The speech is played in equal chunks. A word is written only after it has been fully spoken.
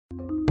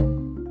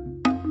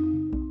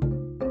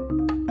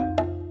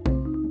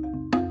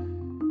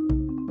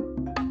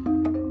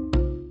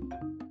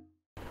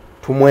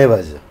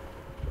tumwebaza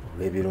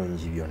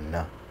olw'ebirungi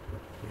byonna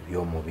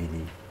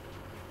eby'omubiri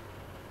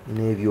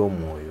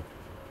n'eby'omwoyo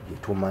bye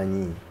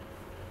tumanyi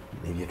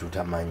ne bye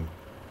tutamanyi,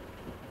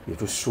 bye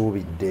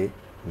tusuubidde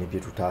ne bye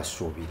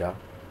tutaasuubira,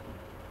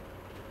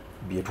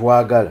 bye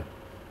twagala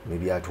ne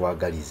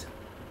byatwagaliza.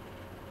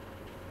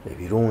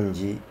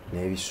 Ebirungi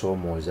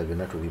n'ebisoomooza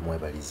byonna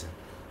tubimwebaliza.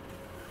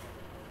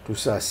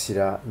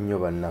 Tusaasira nnyo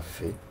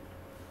bannaffe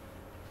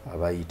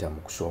abayita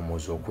mu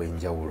kusoomooza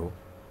okw'enjawulo,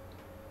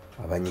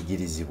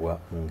 abanyigirizibwa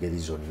mu ngeri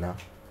zonna.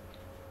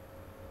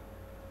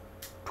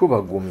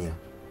 Tubagumya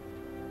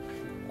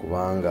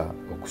kubanga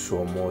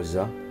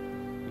okusoomooza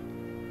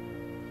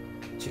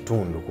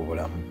kitundu ku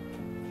bulamu.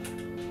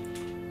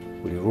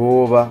 Buli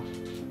lwoba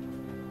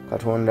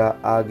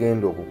Katonda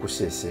agenda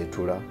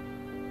okukuseeseetula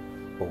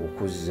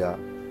okukuzza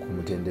ku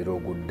mutendera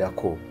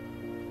oguddako,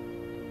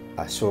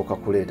 asooka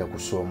kuleeta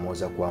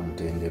kusoomooza kwa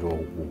mutendera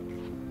ogwo.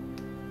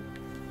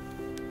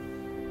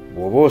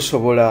 Bw'oba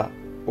osobola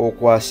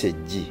okwasa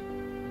eggi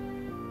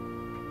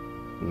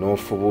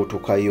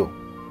n'ofubuutukayo,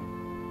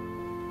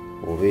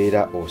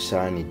 obeera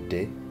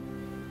osaanidde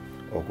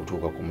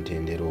okutuuka ku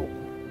mutendera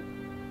ogwo.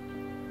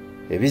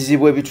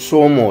 Ebizibu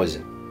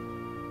ebitusoomooza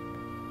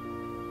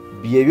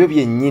byebyo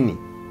byennyini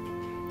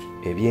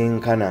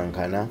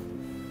ebyenkanankana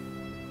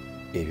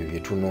ebyo bye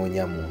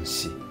tunoonya mu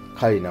nsi.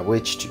 Kale na bwe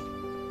kityo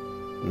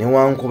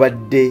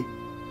newankubadde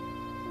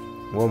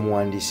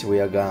ng'omuwandiisi bwe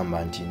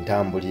yagamba nti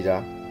ntambulira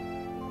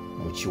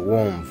mu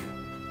kiwonvu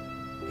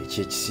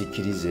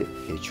eky'ekisiikirize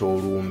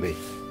eky'olumbe,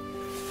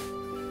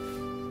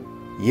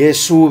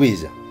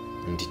 yeesuubiza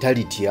nti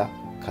talitya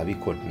kabi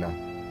konna,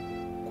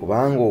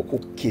 kubanga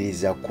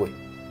okukkiriza kwe,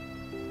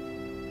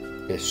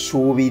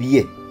 essuubi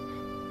lye,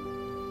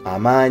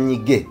 amaanyi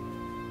ge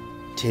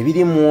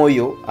tebiri mu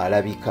oyo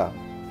alabika,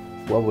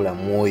 wabula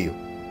mu oyo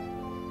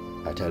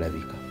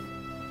atalabika.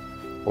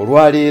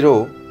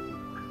 Olwaleero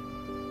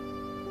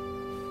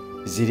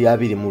ziri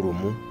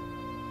 21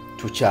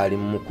 tukyali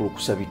mu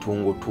mukulukusa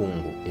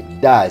bitungotungo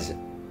eddaaza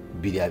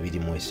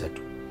 223.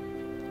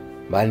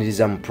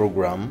 Mbaniriza mu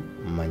programu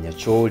Manya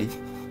kyoli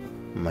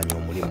manya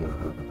omulimu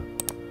gwo.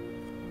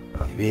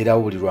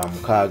 Ebeerawo buli lwa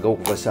 6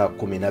 okuva saa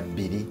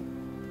 12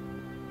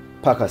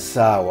 paka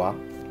saawa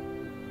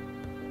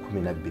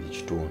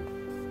 12:00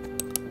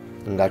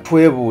 nga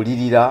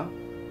twebuulirira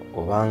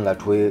oba nga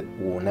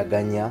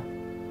twewuunaganya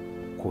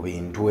ku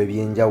bintu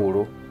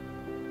eby'enjawulo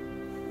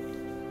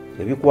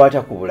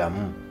ebikwata ku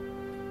bulamu.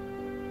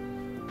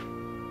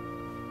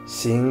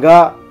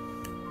 Singa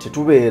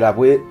tetubeera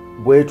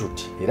bwe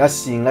tuti, era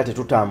singa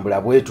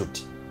tetutambula bwe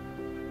tuti,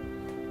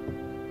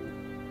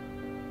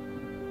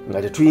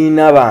 nga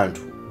tetuyina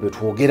abantu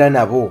betwogera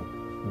nabo,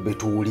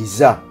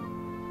 betuwuliza,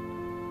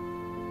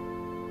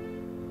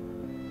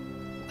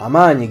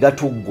 amaanyi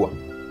gatuggwa,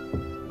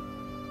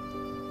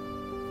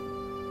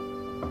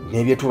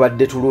 n'ebye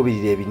tubadde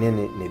tuluubirira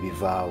ebinene ne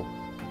bivaawo.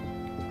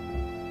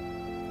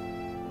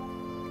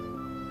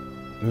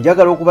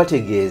 Njagala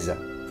okubategeeza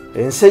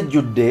ensi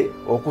ejjudde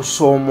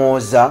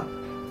okusoomooza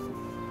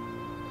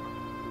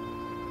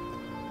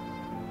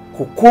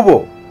ku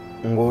kkubo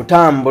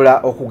ng'otambula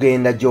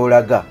okugenda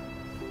gy'olaga,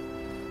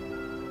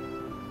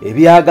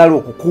 ebyagala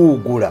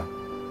okukuwugula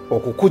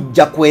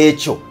okukujja ku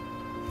ekyo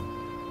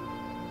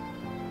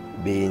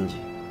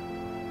bingi.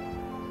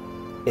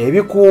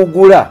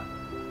 Ebikuwugula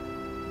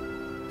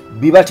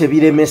biba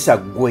tebiremesa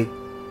ggwe,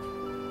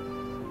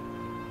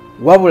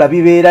 wabula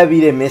bibeera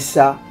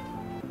biremesa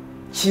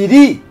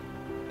kiri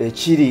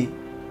ekiri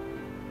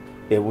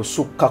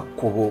ebusukka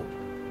kkubo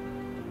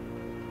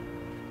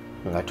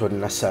nga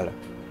tonnasala.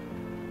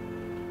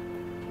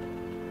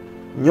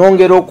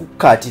 Nyongera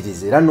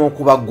okukkaatiriza era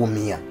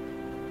n'okubagumya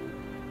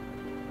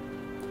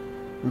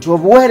nti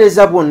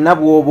obuweereza bwonna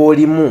bw'oba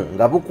olimu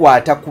nga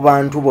bukwata ku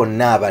bantu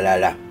bonna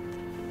abalala,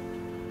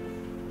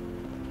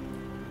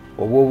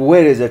 obwo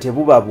obuweereza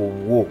tebuba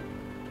bubwo,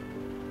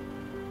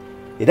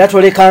 era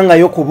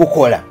tolekangayo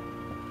kubukola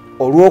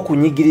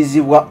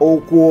olw'okunyigirizibwa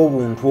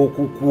okw'obuntu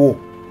okukwo.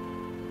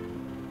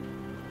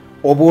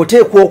 Obwo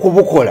oteekwa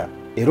okubukola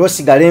era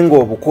osigale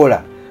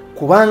ng'obukola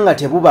kubanga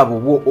tebuba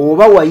bubwo,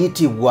 oba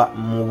wayitibwa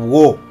mu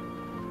bwo.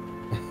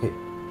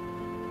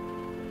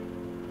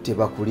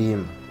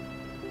 Tebakulimba,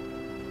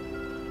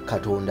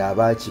 Katonda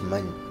aba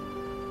akimanyi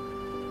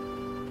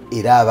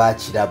era aba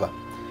akiraba.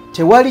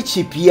 Tewali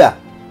kipya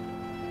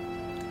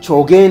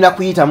ky'ogenda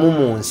kuyitamu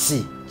mu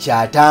nsi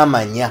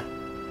ky'ataamanya,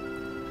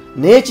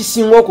 naye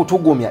ekisinga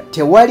okutugumya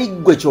tewali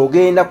ggwe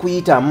ky'ogenda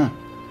kuyitamu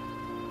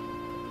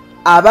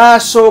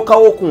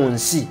abaasookawo ku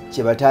nsi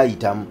kye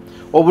bataayitamu.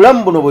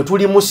 Obulamu buno bwe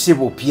tulimu si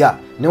bupya,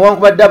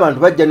 newankubadde abantu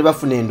bajja ne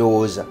bafuna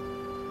endowooza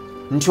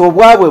nti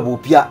obwabwe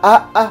bupya.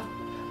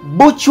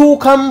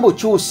 Bukyukamu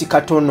bukyusi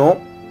katono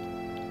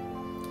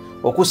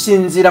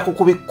okusinziira ku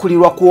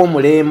kubikkulirwa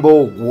kw'omulembe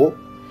ogwo,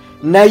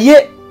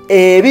 naye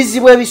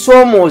ebizibu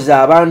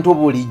ebisoomooza abantu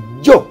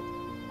bulijjo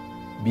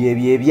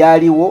byebyo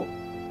ebyaliwo,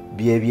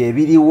 byebyo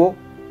ebiriwo,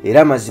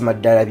 era mazima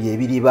ddala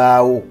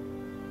byebiribaawo.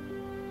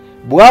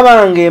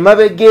 Bwabanga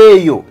emabega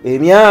eyo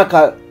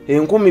emyaka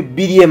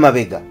 2000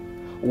 emabega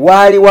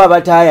waaliwo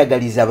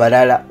abataayagaliza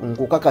balala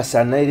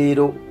nkukakasa ne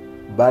leero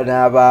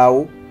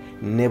banaabaawo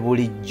ne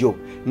bulijjo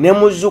ne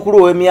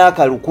muzzukulu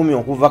w'emyaka 1000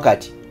 okuva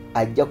kati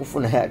ajja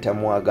kufunayo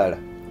atamwagala.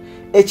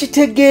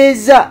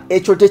 Ekitegeeza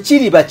ekyo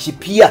tekiriba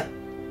kipya,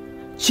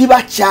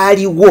 kiba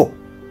kyaliwo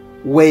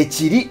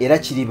weekiri era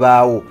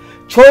kiribaawo.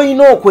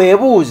 Ky'olina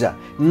okwebuuza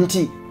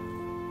nti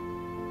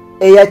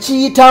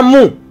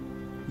eyakiyitamu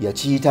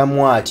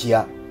yakiyitamu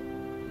atya,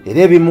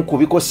 era ebimu ku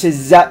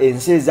bikosezza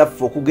ensi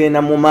ezaffe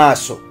okugenda mu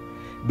maaso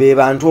be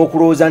bantu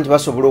okulowooza nti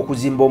basobola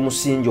okuzimba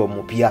omusingi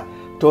omupya.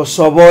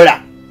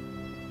 Tosobola.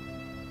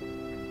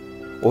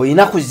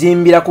 Olina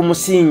kuzimbira ku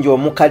musingi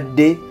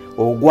omukadde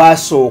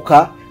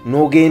ogwasooka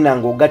n'ogenda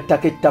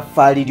ng'ogattako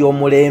ettaffaali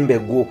ly'omulembe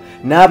gwo,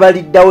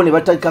 n'abaliddawo ne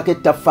batakako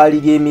ettaffaali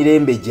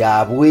ly'emirembe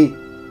gyabwe.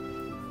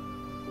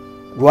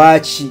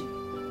 Lwaki?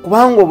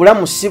 Kubanga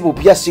obulamu si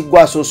bupya, si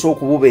gwe asoose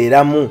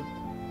okububeeramu.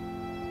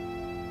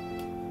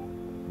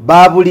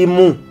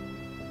 Baabulimu,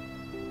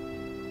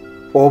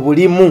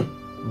 obulimu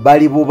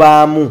bali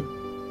bubaamu,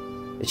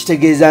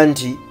 ekitegeeza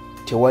nti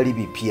tewali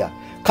bipya.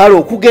 Kale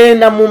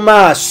okugenda mu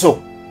maaso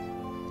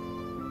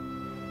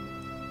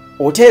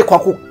oteekwa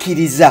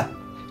kukkiriza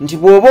nti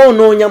bw'oba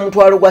onoonya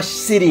mutwalo gwa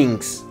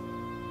shillings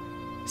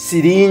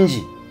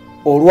siringi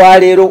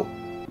olwaleero,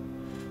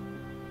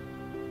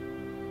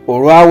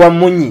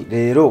 olwawamunyi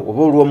leero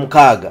oba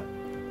olw'omukaaga,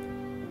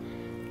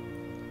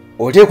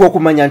 oteekwa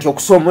okumanya nti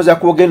okusoomooza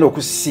kwogenda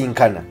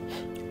okusisinkana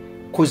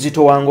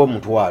kuzitowanga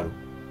omutwalo.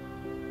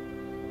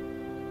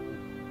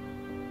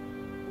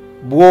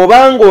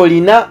 Bw'obanga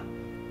olina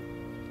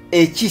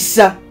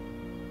ekisa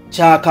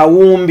kya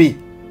kawumbi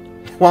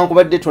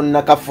wankubadde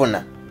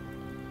tonnakafuna,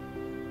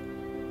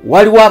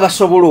 waliwo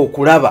abasobola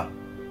okulaba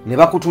ne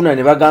bakutuna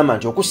ne bagamba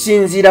nti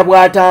okusinziira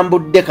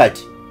bw'atambudde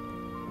kati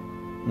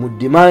mu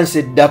dimansi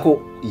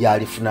eddako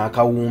yalifuna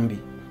akawumbi,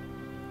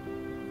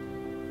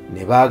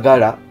 ne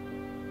baagala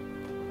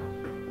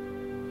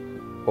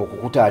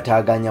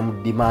okukutaataaganya mu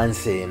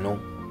dimansi eno.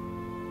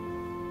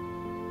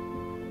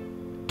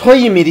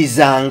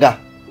 Toyimirizanga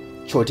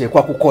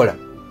ky'oteekwa kukola,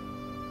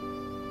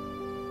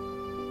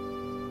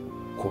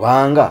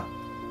 kubanga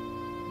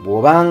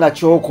bw'obanga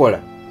ky'okola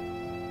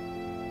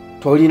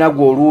tolina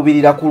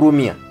gw'oluubirira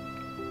kulumya,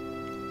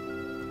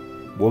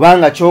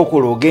 bw'obanga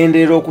ky'okola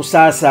ogenderera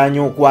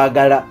okusaasaanya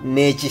okwagala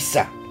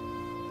n'ekisa,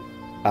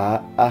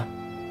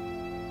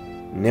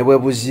 ne bwe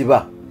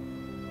buziba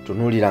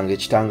tunuuliranga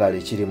ekitangaala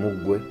ekiri mu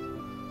ggwe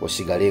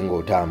osigale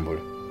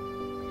ng'otambula.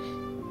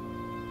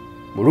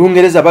 Mu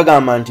Lungereza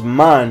bagamba nti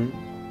man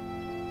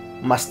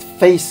must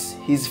face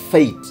his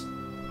fate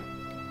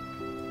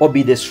or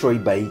be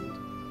destroyed by it.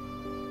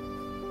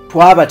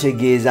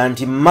 Twabategeeza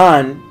nti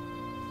man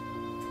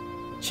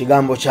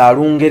kigambo kya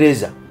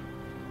Lungereza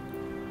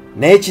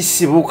naye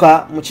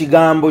kisibuka mu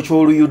kigambo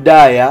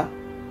ky'Oluyudaaya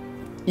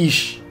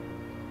ish,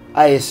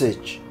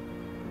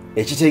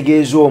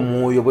 ekitegeeza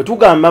omwoyo. Bwe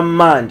tugamba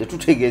man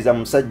tetutegeeza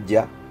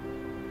musajja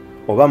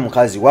oba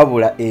mukazi,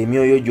 wabula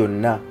emyoyo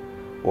gyonna.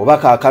 Oba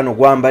kaakano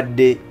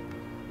gwambadde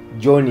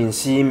John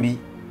Nsimbi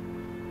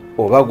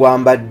oba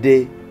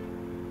gwambadde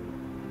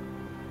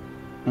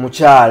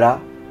mukyala,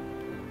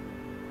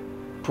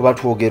 tuba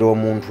twogera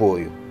omuntu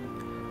oyo.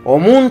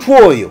 Omuntu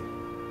oyo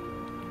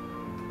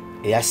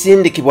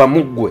eyasindikibwa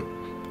mu ggwe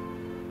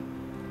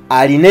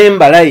alina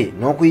embala ye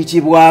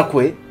n'okuyitibwa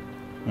kwe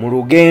mu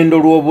lugendo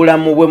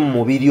lw'obulamu bwe mu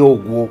mubiri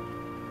ogwo.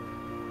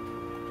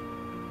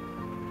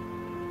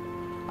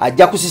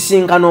 Ajja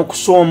kusisinkana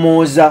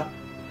okusoomooza.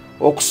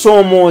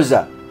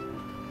 Okusoomooza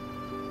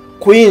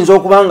kuyinza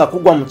okuba nga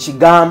kugwa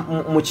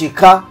mu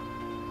kika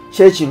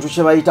ky'ekintu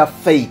kye bayita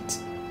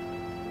fate.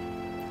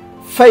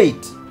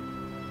 Fate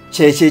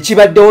kyekyo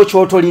ekibaddewo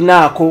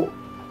ky'otolinaako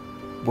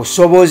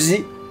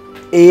busobozi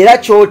era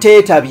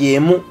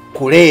ky'oteetabyemu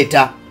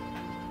kuleeta.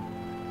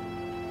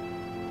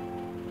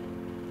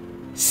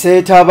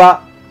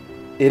 Seetaba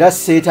era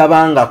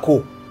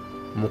seetabangako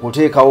mu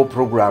kuteekawo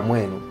puroguramu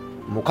eno.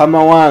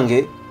 Mukama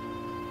wange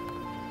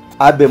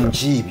Abe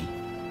Mukiibi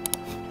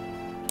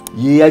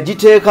ye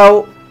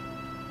yagiteekawo,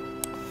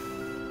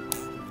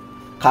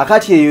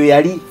 kakati eyo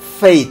yali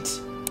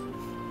fate.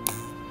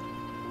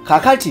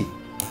 Kakati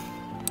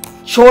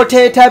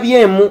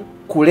ky'oteetabyemu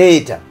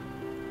kuleeta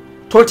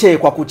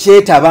toteekwa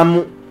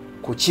kukyetabamu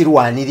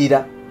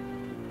kukirwanirira.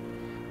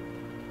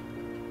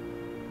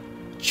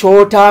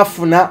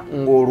 Ky'otaafuna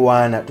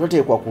ng'olwana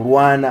toteekwa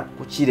kulwana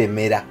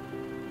kukiremera,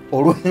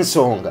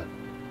 olw'ensonga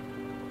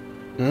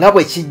nga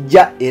bwe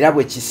kijja era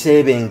bwe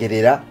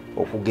kiseebengerera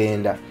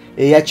okugenda.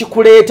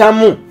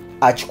 Eyakikuleetamu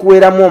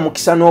akikuweeramu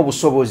omukisa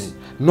n'obusobozi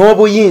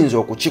n'obuyinza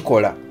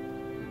okukikola.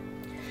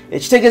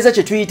 Ekitegeeza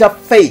kye tuyita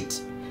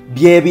fate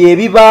byebyo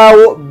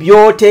ebibaawo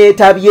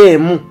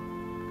by'oteetabyemu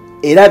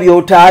era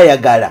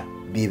by'otaayagala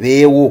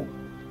bibeewo.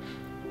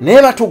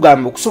 Naye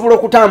batugamba okusobola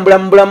okutambula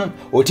mu bulamu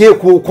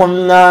oteekwa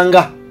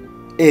okwaŋŋanga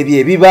ebyo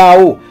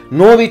ebibaawo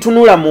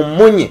n'obitunula mu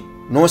mmunye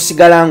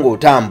n'osigala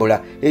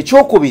ng'otambula.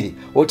 Ekyokubiri,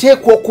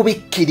 oteekwa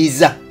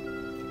okubikkiriza.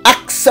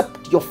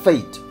 Accept your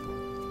fate.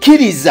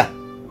 Kkiriza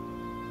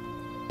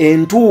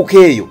entuuko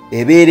eyo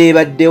ebeera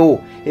ebaddewo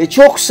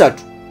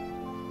ekyokusatu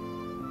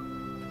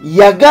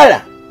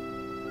yagala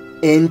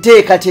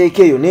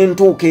enteekateeka eyo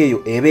n'entuuka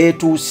eyo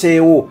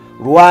ebeetuuseewo.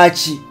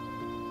 Lwaki?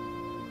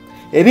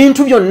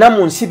 Ebintu byonna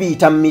mu nsi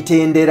biyita mu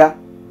mitendera.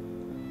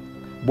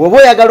 Bw'oba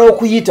oyagala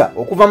okuyita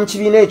okuva mu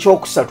kibiina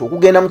ekyokusatu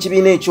okugenda mu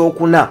kibiina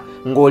ekyokuna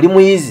ng'oli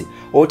muyizi,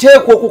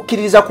 oteekwa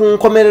okukkiriza ku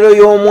nkomerero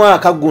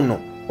y'omwaka guno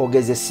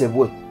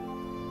ogezesebwe.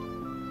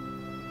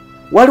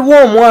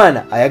 Waliwo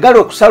omwana ayagala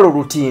okusala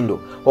olutindo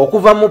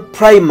okuva mu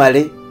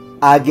primary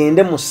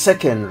agende mu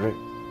secondary.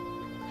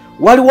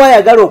 Waliwo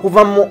ayagala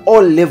okuva mu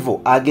O level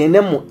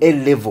agende mu A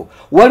level.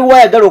 Waliwo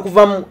ayagala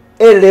okuva mu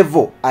A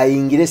level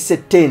ayingire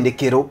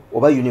ssettendekero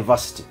oba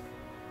university.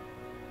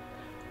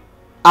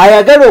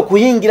 Ayagala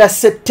okuyingira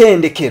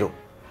ssettendekero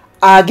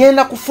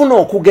agenda kufuna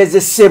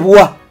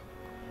okugezesebwa.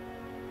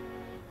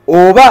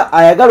 Oba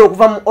ayagala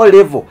okuva mu O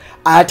level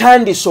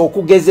atandise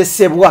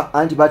okugezesebwa,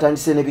 anti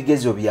batandise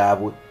n'ebigezo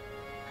byabwe.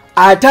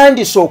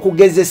 Atandise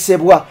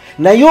okugezesebwa,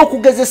 naye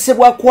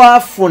okugezesebwa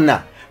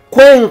kwafuna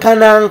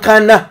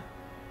kwenkanankana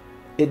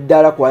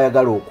eddala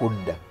kwayagala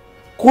okudda.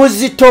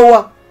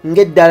 Kuzitowa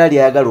ng'eddala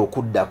lyayagala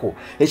okuddako.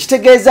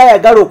 Ekitegeeza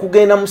ayagala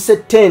okugenda mu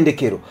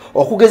ssettendekero,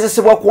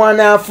 okugezesebwa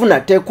kwanaafuna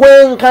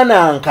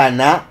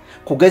tekwenkanankana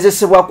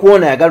kugezesebwa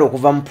kwona ayagala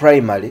okuva mu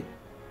primary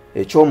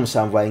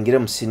ekyomusanvu ayingire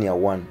mu senior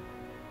 1.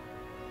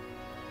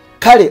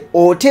 Kale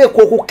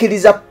oteekwa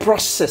okukkiriza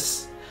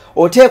process,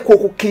 oteekwa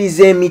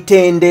okukkiriza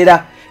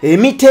emitendera.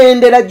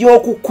 Emitendera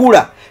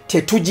gy'okukula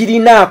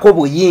tetugirinaako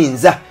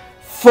buyinza.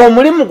 Ffe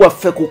omulimu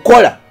gwaffe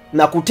kukola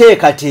na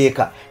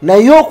kuteekateeka,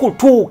 naye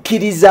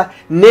okutuukiriza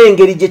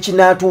n'engeri gye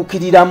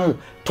kinaatuukiriramu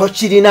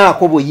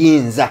tokirinaako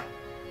buyinza.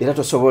 Era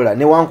tosobola,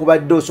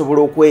 newankubadde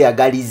osobola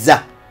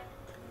okweyagaliza,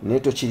 naye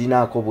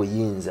tokirinaako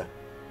buyinza.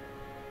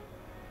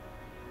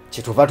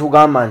 Kyetuva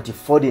tugamba nti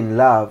fall in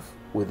love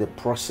with the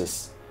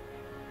process.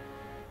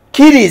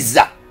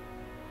 Kiriza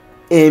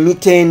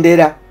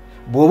emitendera.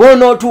 Bw'oba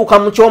onootuuka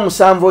mu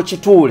kyomusanvu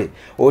okituule,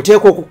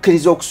 oteekwa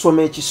okukkiriza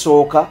okusoma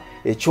ekisooka,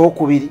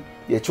 ekyokubiri,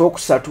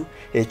 ekyokusatu,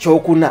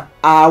 ekyokuna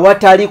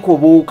awatali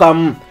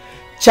kubuukamu.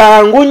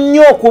 Kyangu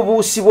nnyo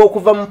okubuusibwa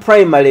okuva mu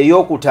primary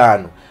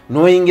ey'okutaano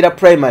n'oyingira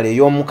primary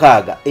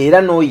ey'omukaaga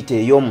era n'oyita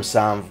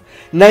ey'omusanvu.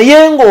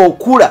 Naye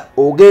ng'okula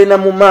ogenda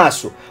mu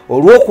maaso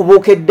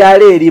olw'okubuuka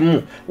eddaala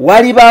erimu,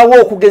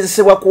 walibaawo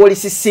okugezesebwa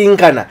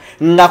kw'olisisinkana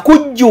nga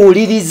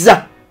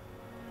kujjuuliriza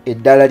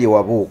eddaala lye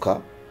wabuuka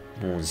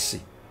mu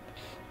nsi.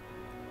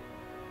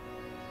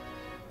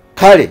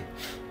 Kale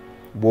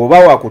bw'oba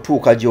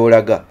wakutuuka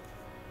gy'olaga,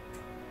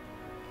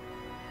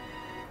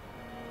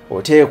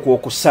 oteekwa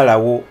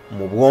okusalawo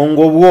mu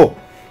bwongo bwo.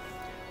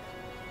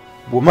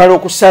 Bw'omala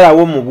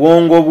okusalawo mu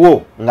bwongo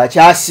bwo nga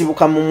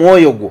kyasibuka mu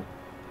mwoyo gwo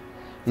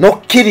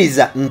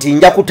n'okkiriza nti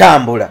nja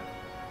kutambula,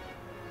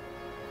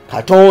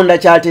 Katonda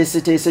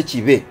kyateeseteese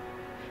kibe.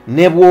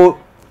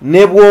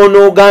 Ne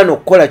bw'onoogaana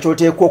okukola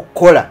ky'oteekwa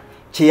okukola,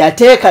 kye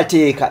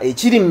yateekateeka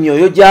ekiri mu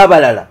myoyo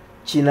gy'abalala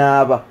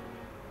kinaaba.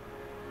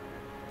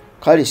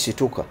 Kale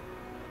situka,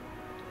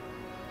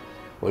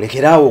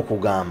 olekeraawo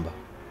okugamba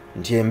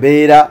nti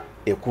embeera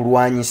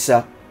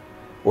ekulwanyisa,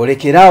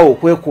 olekeraawo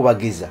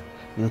okwekubagiza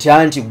nti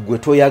anti gwe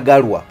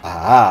toyagalwa.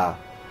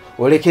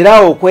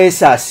 Olekeraawo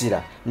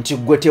okwesaasira nti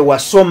gwe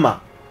tewasoma.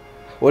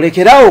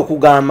 Olekeraawo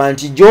okugamba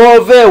nti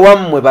gy'ova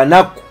ewammwe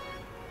banaku.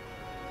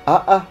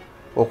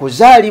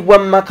 Okuzaalibwa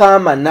mu maka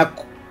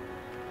amanaku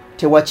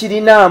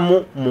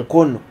tewakirinaamu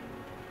mukono.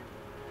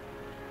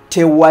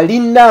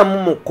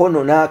 Tewalinaamu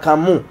mukono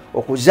n'akamu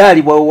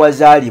okuzaalibwa we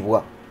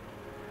wazaalibwa.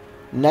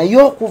 Naye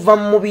okuva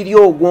mu mubiri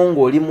ogwo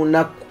ng'oli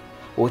munaku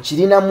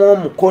okirinamu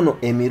omukono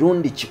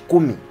emirundi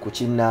 10 ku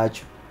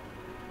kinnaakyo.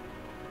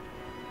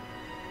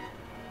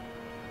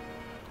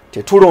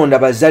 Tetulonda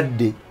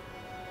bazadde.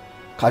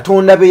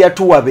 Katonda be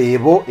yatuwa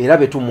beebo era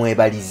be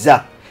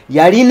tumwebaliza.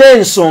 Yalina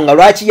ensonga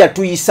lwaki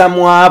yatuyisa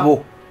mu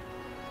abo.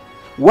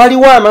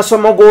 Waliwo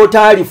amasomo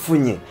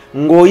g'otaalifunye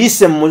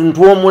ng'oyise mu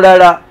muntu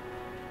omulala.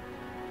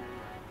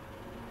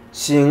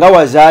 Singa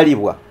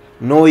wazaalibwa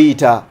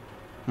n'oyita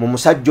mu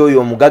musajja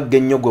oyo omugagga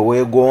ennyo gwe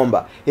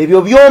weegomba,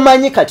 ebyo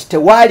by'omanyi kati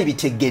tewaali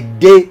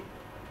bitegedde.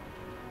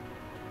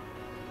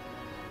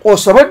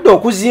 Osobodde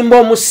okuzimba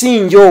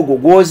omusingi ogwo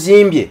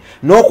gw'ozimbye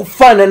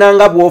n'okufaanana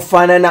nga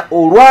bw'ofaanana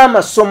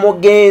olw'amasomo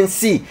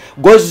g'ensi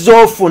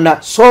g'ozzoofuna,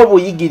 so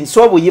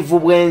obuyivu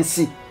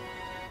bw'ensi,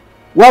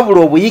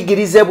 wabula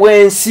obuyigirize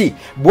bw'ensi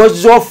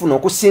bw'ozzoofuna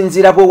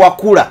okusinziira bwe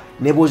wakula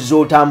ne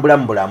bw'ozzootambula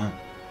mu bulamu.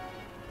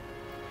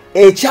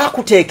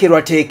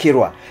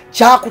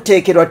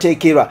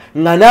 Kyakuteekerwa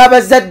nga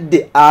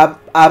n'abazadde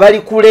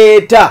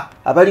abalikuleeta,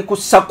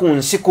 abalikussa ku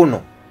nsi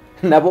kuno,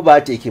 nabo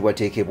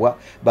baateekebwa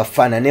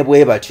bafaanane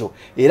bwe batyo.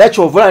 Era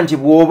ky'ovula nti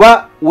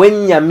bw'oba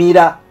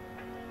wennyamira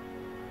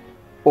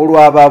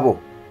olw'ababo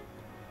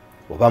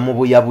oba mu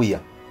buyabuya,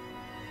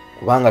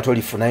 kubanga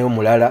tolifunayo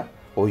mulala,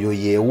 oyo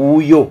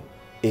yeewuuyo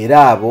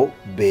era abo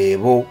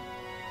beebo.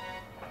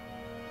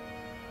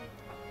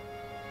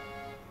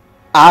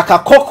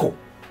 Akakoko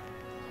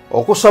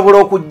okusobola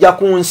okujja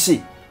ku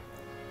nsi,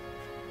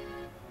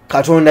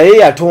 Katonda ye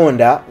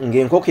yatonda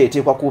ng'enkoko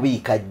eteekwa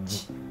kubiika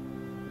ggi.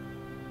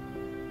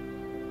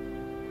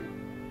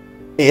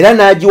 era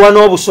n'agiwa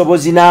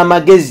n'obusobozi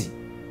n'amagezi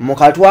mu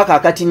katwaka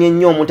akatinye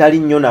ennyo omutali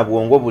nnyo na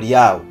bwongo buli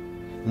awo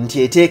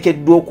nti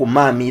eteekeddwa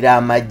okumaamira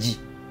amagi.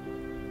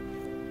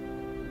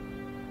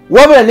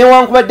 Wabula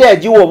newankubadde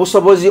yagiwa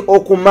obusobozi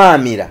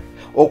okumaamira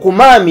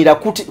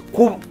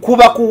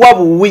kuba kuwa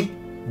buwi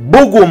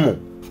bugumu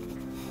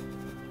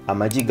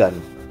amagi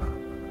gano,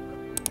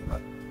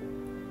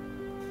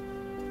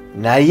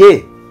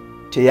 naye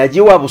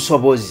teyagiwa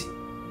busobozi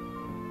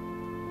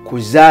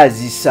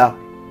kuzaazisa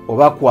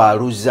oba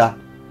kwaluza,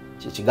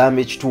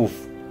 kyekigambo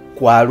ekituufu,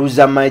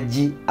 kwaluza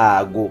magi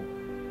ago.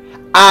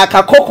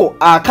 Akakoko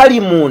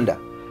akali munda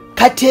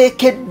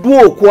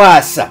kateekeddwa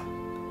okwasa.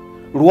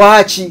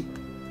 Lwaki?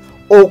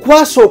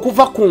 Okwasa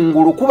okuva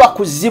kungulu kuba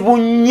kuzibu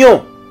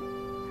nnyo.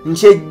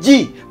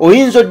 Nkyeggi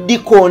oyinza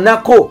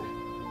oddikoonako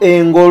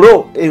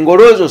engolo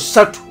ezo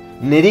 3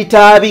 ne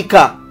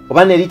litaabika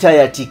oba ne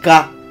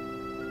litayatika.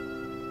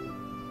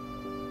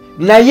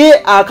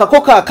 Naye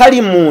akakoko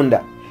akali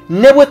munda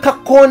ne bwe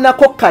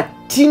kakoonako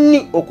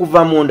katini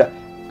okuva munda,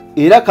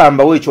 era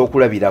kambawo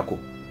ekyokulabirako.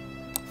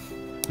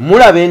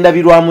 Mulaba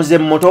endabirwamu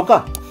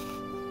z'emmotoka?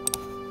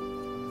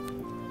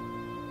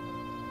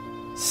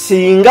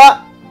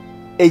 Singa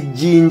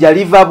ejjinja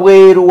liva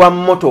bweru wa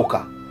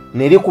mmotoka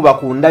ne likuba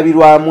ku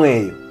ndabirwamu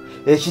eyo,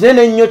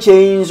 ekinene ennyo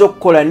kyeyinza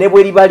okukola ne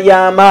bwe liba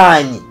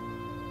ly'amaanyi,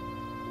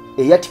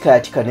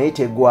 eyatikayatika naye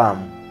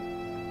tegwamu.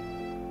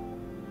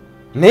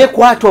 Naye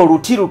kwata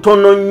oluti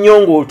lutono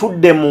nnyo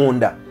ng'otudde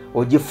munda,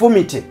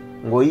 ogifumite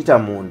ng'oyita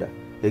munda,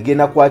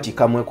 egenda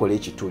kwatikamu ekola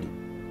ekituli.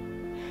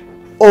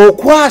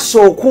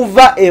 Okwasa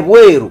okuva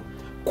ebweru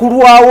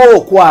kulwawo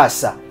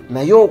okwasa,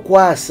 naye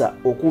okwasa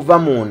okuva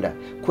munda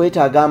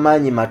kwetaaga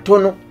amaanyi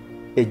matono,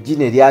 ejji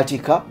ne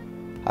lyatika,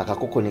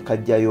 akakoko ne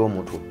kajjayo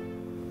omutwe.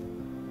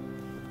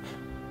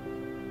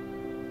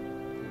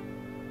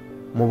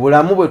 Mu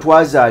bulamu bwe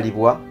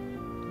twazaalibwa,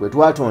 bwe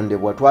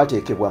twatondebwa,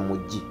 twateekebwa mu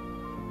ggi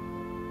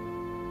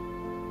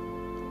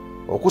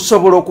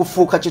okusobola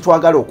okufuuka kye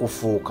twagala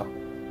okufuuka.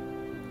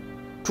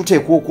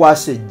 Tuteekwa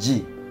okwasa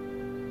eggi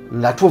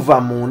nga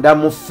tuva munda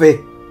mu ffe.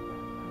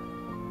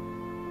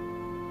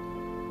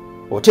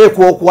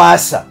 Oteekwa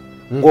okwasa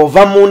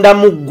ng'ova munda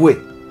mu ggwe.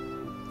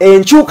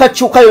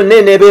 Enkyukakyuka yonna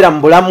eneebeera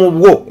mu bulamu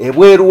bwo,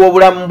 ebweru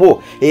w'obulamu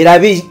bwo,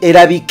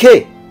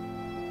 erabike.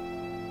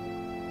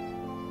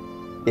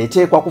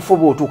 Eteekwa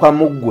kufubuutuka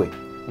mu ggwe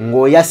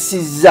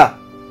ng'oyassizza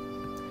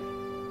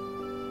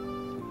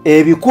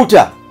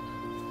ebikuta,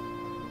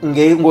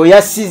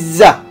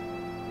 ng'oyassizza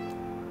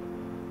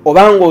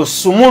oba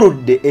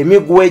ng'osumuludde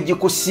emiguwa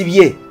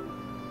egikusibye.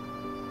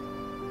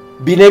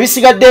 Bino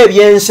ebisigadde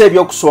ebyensi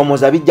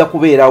eby'okusoomooza bijja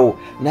kubeerawo,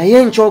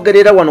 naye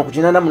nkyogerera wano ku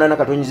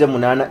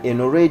 88.8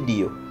 eno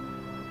rediyo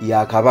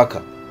ya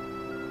Kabaka.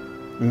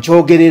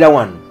 Nkyogerera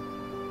wano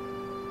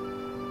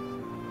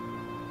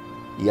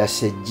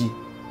yasejji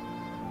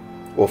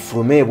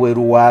ofulume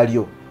ebweru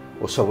waalyo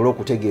osobole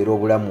okutegeera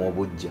obulamu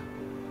obujja.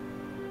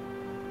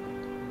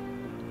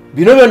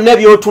 Bino byonna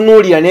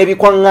by'otunuulira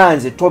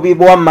n'ebikwaŋŋanze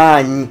tobibwa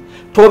maanyi,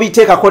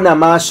 tobiteekako na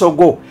maaso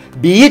go.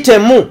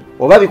 Biyitemu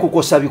oba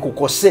bikukosa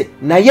bikukose,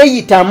 naye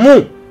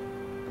yitamu.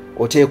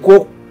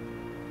 Oteekwa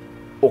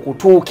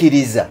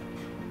okutuukiriza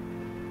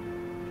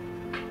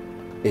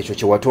ekyo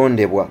kye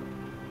watondebwa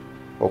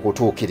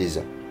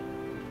okutuukiriza.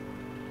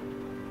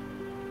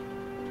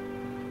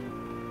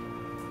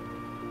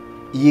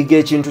 Yiga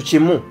ekintu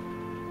kimu,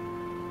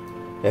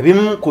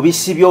 ebimu ku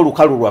bisibya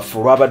olukalu lwaffe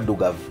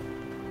olw'abaddugavu,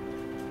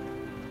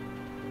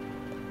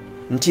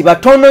 nti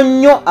batono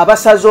nnyo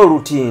abasaze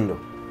olutindo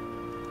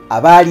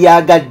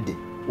abaalyagadde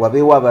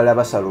wabeewo abalala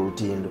basala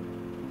olutindo.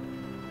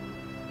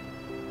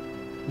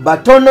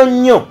 Batono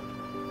nnyo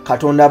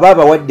Katonda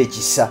baabawadde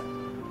kisa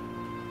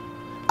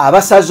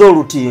abasaze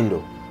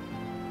olutindo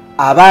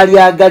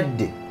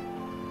abaalyagadde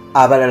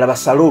abalala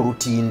basale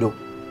olutindo.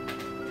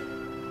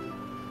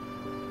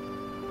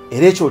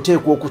 Era ekyo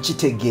oteekwa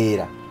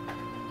okukitegeera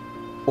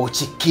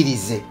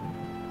okikkirize.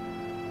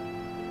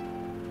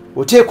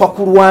 Oteekwa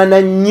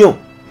kulwana nnyo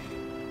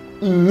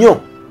nnyo,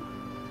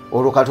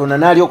 olwo Katonda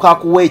n'alyoka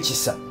akuwa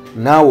ekisa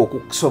naawe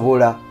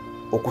okusobola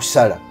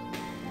okusala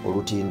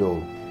olutindo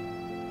olwo.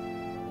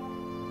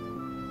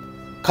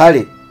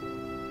 Kale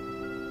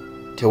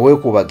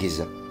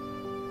teweekubagiza,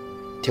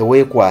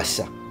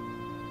 teweekwasa,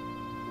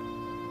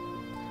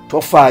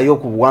 tofaayo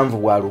ku buwanvu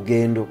bwa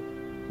lugendo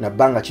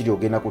nabbanga kiri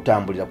ogenda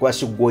kutambulira, kuba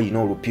si ggwe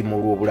olina olupimo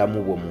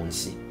lw'obulamu bwo mu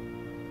nsi.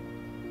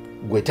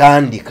 Gwe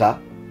tandika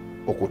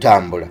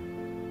okutambula.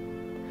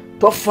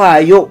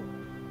 Tofaayo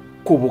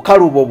ku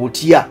bukalu bwo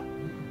butya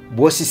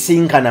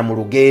bw'osisinkana mu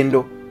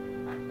lugendo.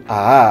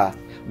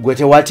 Gwe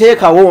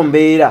tewateekawo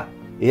mbeera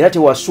era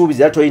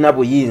tewasuubiza era tolina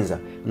buyinza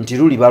nti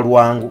luliba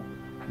lwangu.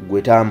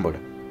 Gwe tambula.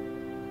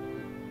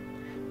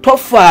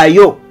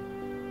 Tofaayo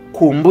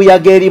ku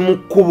mbuyaga eri mu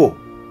kkubo,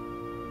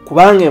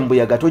 kubanga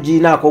embuyaga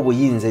togirinaako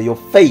buyinza, eyo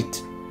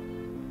fate.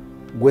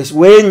 Gwe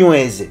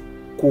weenyweze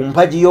ku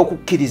mpagi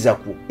y'okukkiriza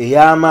ku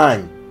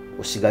ey'amaanyi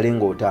osigale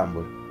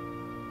ng'otambula.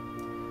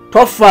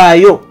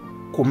 Tofaayo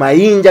ku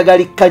mayinja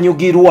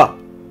galikkanyugirwa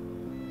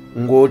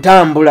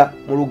ng'otambula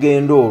mu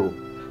lugendo olwo,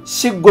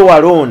 sigwe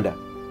walonda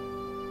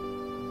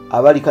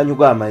abali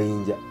kanyuga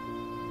amayinja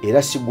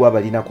era sigwe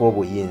abalinako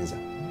obuyinza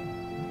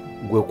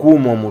gwe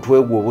kuuma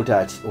omutwe gwe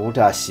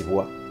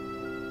obutaasibwa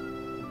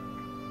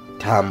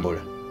tambula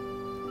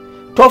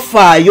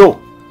tofaayo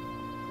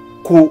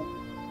ku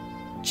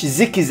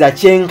kizikiza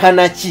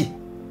kyenkana ki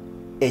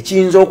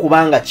ekiyinza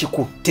okuba nga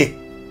kikutte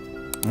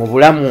mu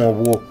bulamu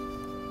obwo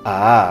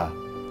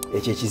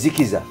ekyo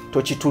ekizikiza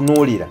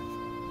tokitunuulira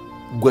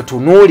gwe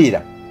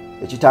tunuulira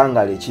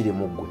ekitangaala ekiri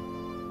mu ggwe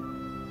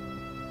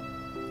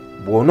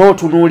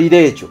bw'onootunuulira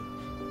ekyo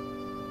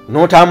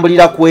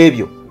n'otambulira ku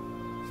ebyo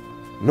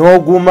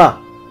n'oguma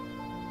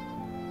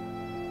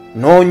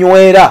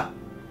n'onywera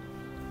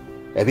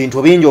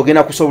ebintu bingi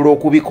ogenda kusobola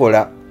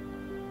okubikola.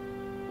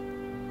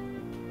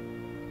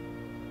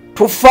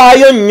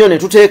 Tufaayo nnyo ne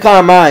tuteeka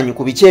amaanyi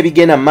ku biki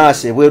ebigenda mu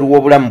maaso ebweru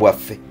w'obulamu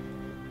bwaffe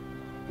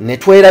ne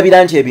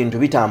twerabira nti ebintu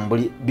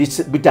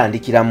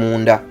bitandikira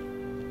munda.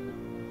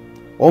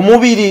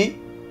 Omubiri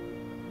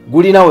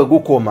gulina we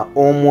gukoma,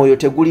 omwoyo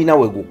tegulina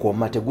we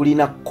gukoma,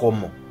 tegulina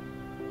kkomo.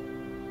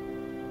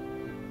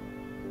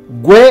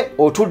 Gwe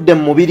otudde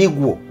mu mubiri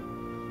gwo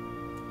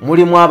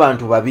mulimu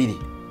abantu babiri.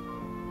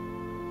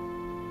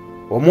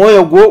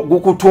 Omwoyo gwo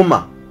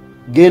gukutuma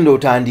genda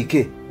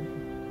otandike.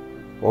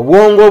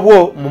 Obwongo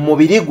bwo mu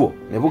mubiri gwo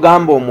ne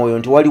bugamba omwoyo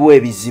nti waliwo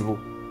ebizibu.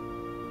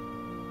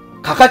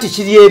 Kakati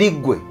kiri eri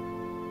ggwe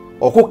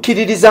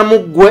okukkiririza mu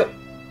ggwe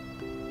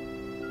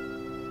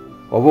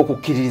oba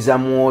okukkiririza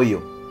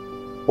mwoyo.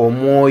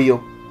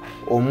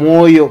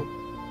 Omwoyo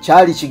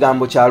kyali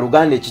kigambo kya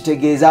Luganda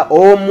ekitegeeza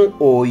omu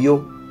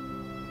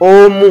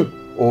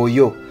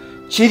oyo.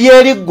 Kiri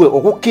eri ggwe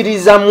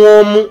okukkiririza mu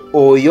omu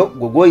oyo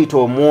gwe gw'oyita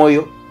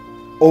omwoyo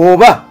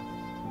oba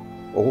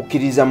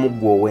okukkiririza mu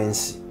ggwe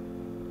ow'ensi.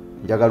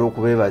 Njagala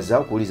okubeebaza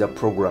okuwuliza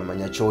program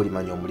manya kyoli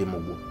manya omulimu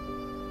gwo.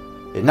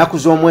 Ennaku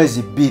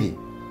z'omwezi 2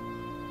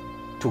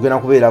 tugenda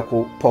kubeera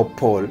ku Pop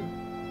Paul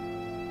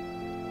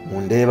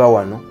mundeeba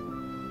wano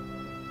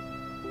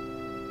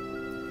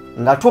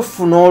nga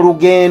tufuna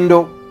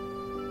olugendo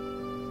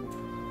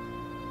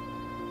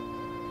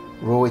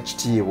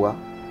lw'owekitiibwa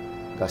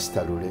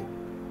Gasitalule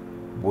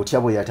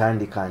bw'otya bwe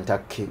yatandika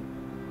ntakke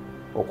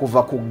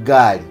okuva ku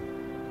ggaali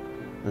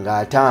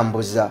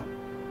ng'atambuza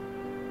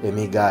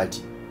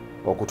emigaati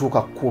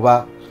okutuuka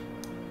kuba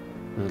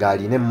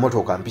ng'alina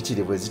emmotoka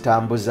mpitirivu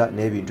ezitambuza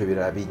n'ebintu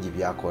ebirala bingi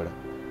byakola.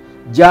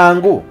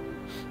 Jangu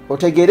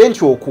otegeere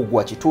nti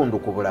okugwa kitundu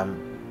ku bulamu.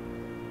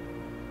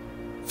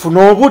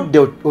 Funa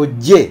obudde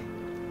ojje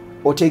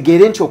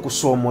otegeere nti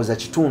okusoomooza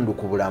kitundu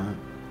ku bulamu.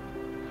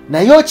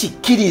 Naye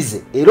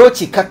okikkirize era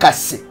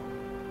okikakase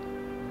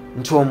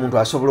nti omuntu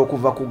asobola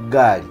okuva ku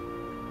ggaali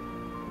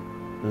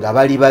nga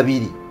bali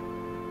babiri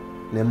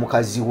ne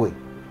mukazi we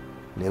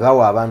ne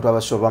bawa abantu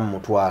abasoba mu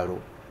 1,000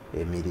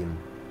 emirimu.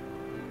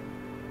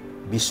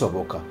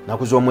 Bisoboka.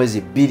 Nnaku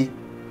z'omwezi 2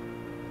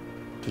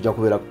 tujja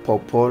kubeera ku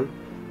Pop Paul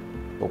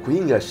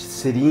okuyingira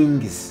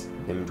siringis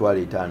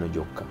 5,000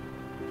 gyokka.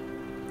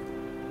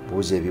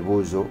 Buuza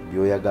ebibuuzo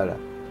by'oyagala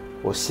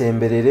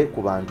osemberere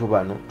ku bantu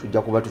bano.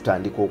 Tujja kuba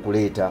tutandika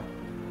okuleeta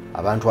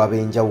abantu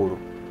ab'enjawulo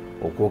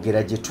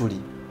okwogera gye tuli,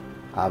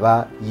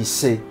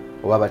 abayise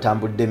oba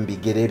batambudde mu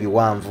bigere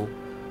ebiwanvu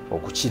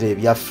okukira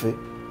ebyaffe,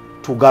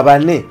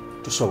 tugabane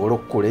tusobole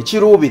okukola.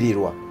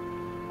 Ekiruubirirwa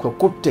kwe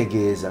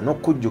kutegeeza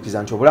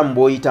n'okujjukiza nti obulamu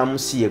bw'oyitamu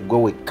si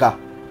yeggwe wekka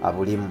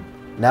abulimu,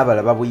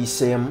 n'abalala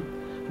babuyiseemu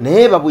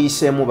naye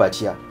babuyiseemu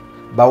batya,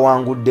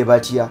 bawangudde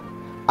batya.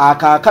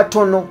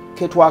 Akatono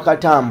ke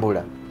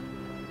twakatambula,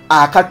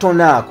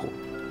 akatono ako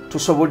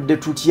tusobodde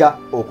tutya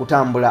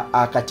okutambula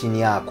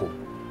akatini ako.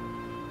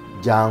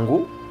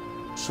 Jangu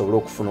tusobole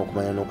okufuna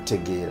okumanya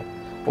n'okutegeera.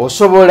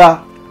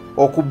 Osobola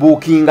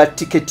okubuukinga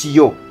tiketi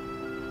yo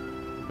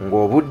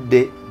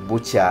ng'obudde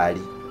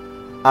bukyali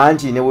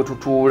anti ne bwe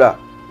tutuula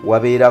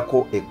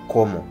wabeerako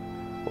ekkomo.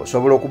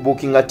 Osobola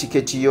okubuukinga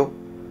tiketi yo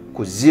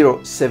ku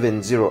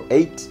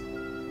 0708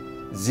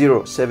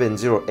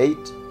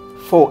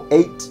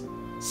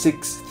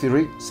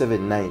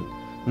 486379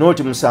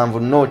 noti 7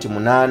 noti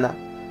 8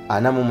 48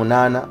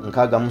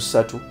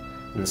 63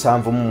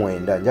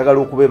 79. Njagala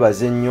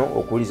okubeebaza ennyo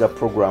okuwuliza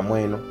programu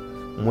eno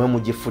mwe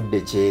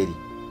mugifudde kyeri.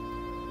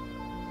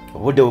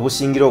 Obudde bwe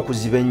busingira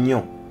okuziba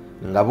ennyo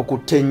nga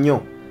bukutte nnyo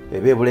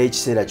ebeebulayo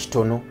ekiseera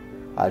kitono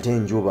ate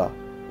enjuba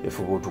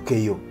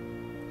efubuutukeyo.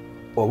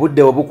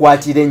 Obudde bwe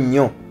bukwatira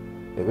ennyo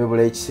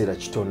ebeebulayo ekiseera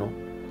kitono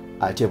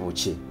ate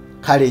buke.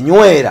 Kale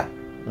nywera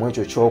mu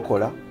ekyo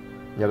ky'okola.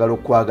 Njagala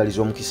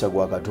okwagaliza omukisa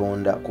gwa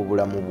Katonda ku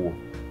bulamu bwo.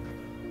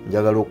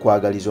 Njagala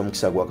okwagaliza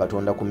omukisa gwa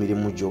Katonda ku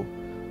mirimu gyo,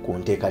 ku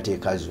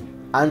nteekateeka zo.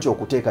 Anti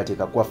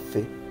okuteekateeka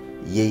kwaffe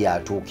ye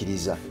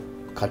yatuukiriza.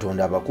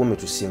 Katonda abakuume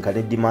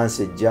tusinkane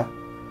Dimansi ejja.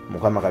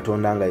 Mukama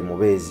Katonda nga ye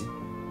mubeezi.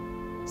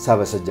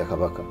 Ssaabasajja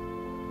Kabaka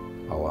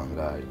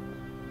awangaale.